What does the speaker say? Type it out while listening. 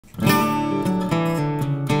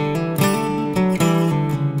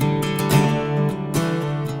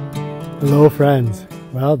Hello friends.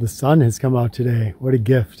 Well, the sun has come out today. What a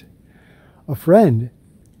gift. A friend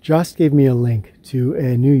just gave me a link to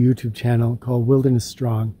a new YouTube channel called Wilderness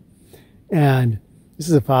Strong. And this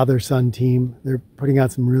is a father-son team. They're putting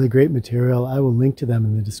out some really great material. I will link to them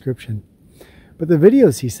in the description. But the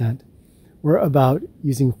videos he sent were about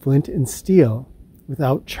using flint and steel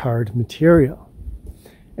without charred material.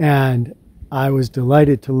 And I was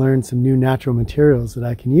delighted to learn some new natural materials that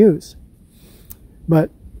I can use. But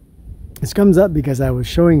this comes up because I was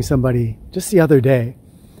showing somebody just the other day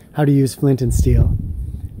how to use flint and steel.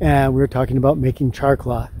 And we were talking about making char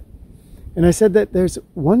cloth. And I said that there's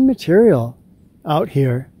one material out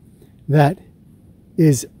here that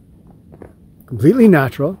is completely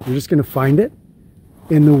natural. You're just going to find it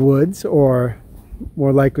in the woods, or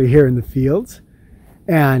more likely here in the fields.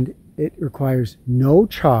 And it requires no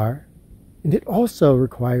char, and it also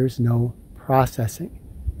requires no processing.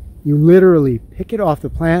 You literally pick it off the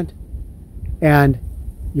plant and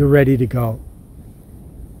you're ready to go.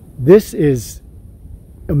 This is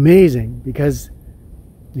amazing because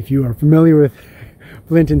if you are familiar with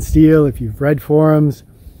flint and steel, if you've read forums,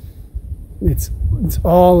 it's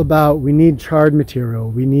all about we need charred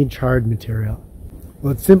material, we need charred material.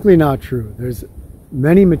 Well, it's simply not true. There's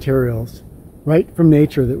many materials right from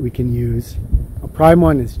nature that we can use. A prime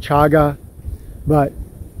one is chaga, but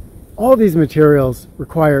all these materials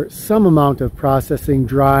require some amount of processing,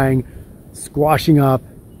 drying, squashing up.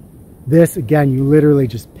 This, again, you literally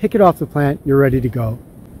just pick it off the plant, you're ready to go.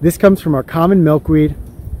 This comes from our common milkweed.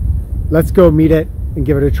 Let's go meet it and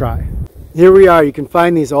give it a try. Here we are. You can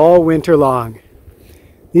find these all winter long.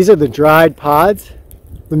 These are the dried pods,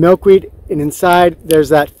 the milkweed, and inside there's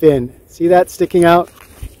that fin. See that sticking out?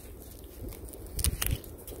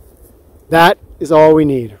 That is all we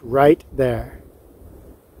need right there.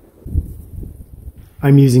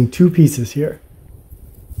 I'm using 2 pieces here.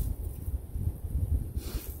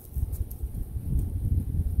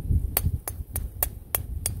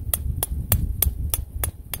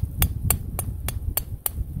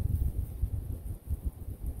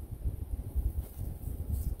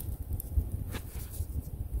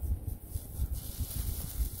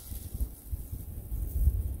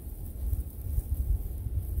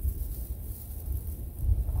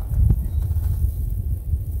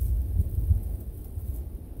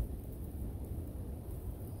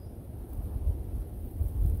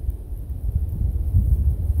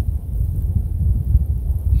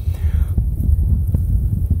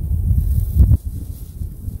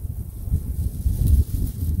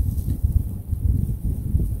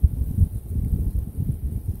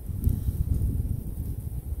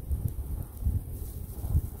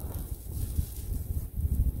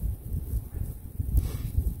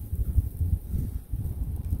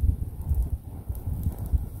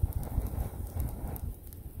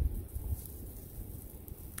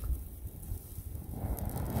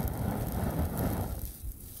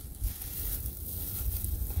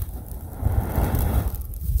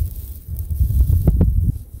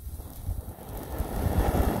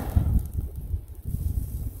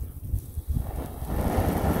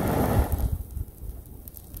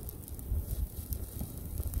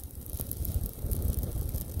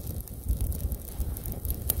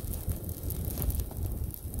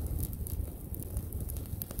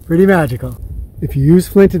 Pretty magical. If you use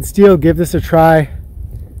flint and steel, give this a try.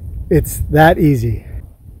 It's that easy.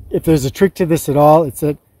 If there's a trick to this at all, it's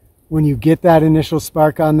that when you get that initial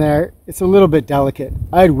spark on there, it's a little bit delicate.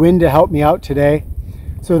 I had wind to help me out today,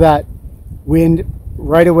 so that wind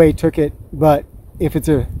right away took it. But if it's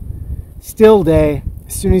a still day,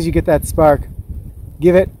 as soon as you get that spark,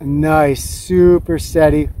 give it a nice, super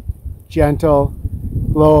steady, gentle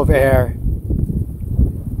blow of air,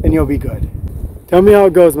 and you'll be good. Tell me how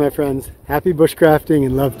it goes, my friends. Happy bushcrafting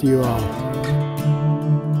and love to you all.